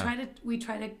 True. Yeah. We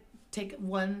try to take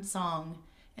one song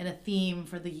and a theme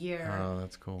for the year. Oh,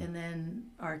 that's cool. And then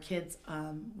our kids,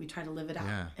 we try to live it out.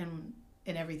 Yeah. And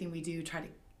in everything we do, try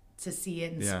to see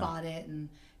it and spot it and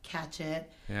catch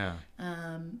it. Yeah.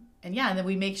 And then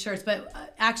we make shirts. But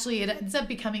actually, it ends up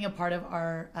becoming a part of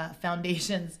our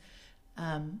foundation's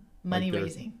money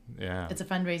raising. Yeah. It's a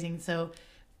fundraising. So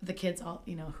the kids all,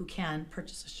 who can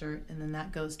purchase a shirt, and then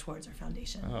that goes towards our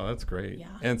foundation. Oh, that's great. Yeah.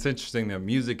 And it's interesting that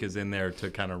music is in there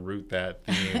to kind of root that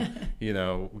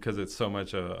theme, because it's so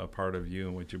much a part of you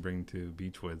and what you bring to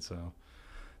Beechwood. So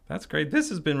that's great. This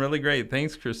has been really great.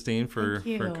 Thanks, Christine, for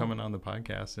coming on the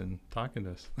podcast and talking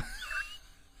to us.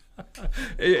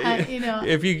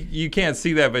 If you can't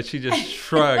see that, but she just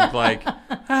shrugged like,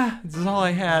 this is all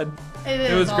I had.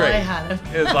 It was great. I had.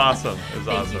 It was awesome. It was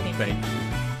Thank awesome. You, Thank you.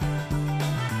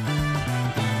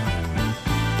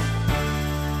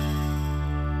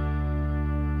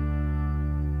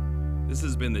 This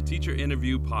has been the Teacher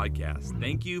Interview Podcast.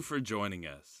 Thank you for joining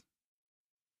us.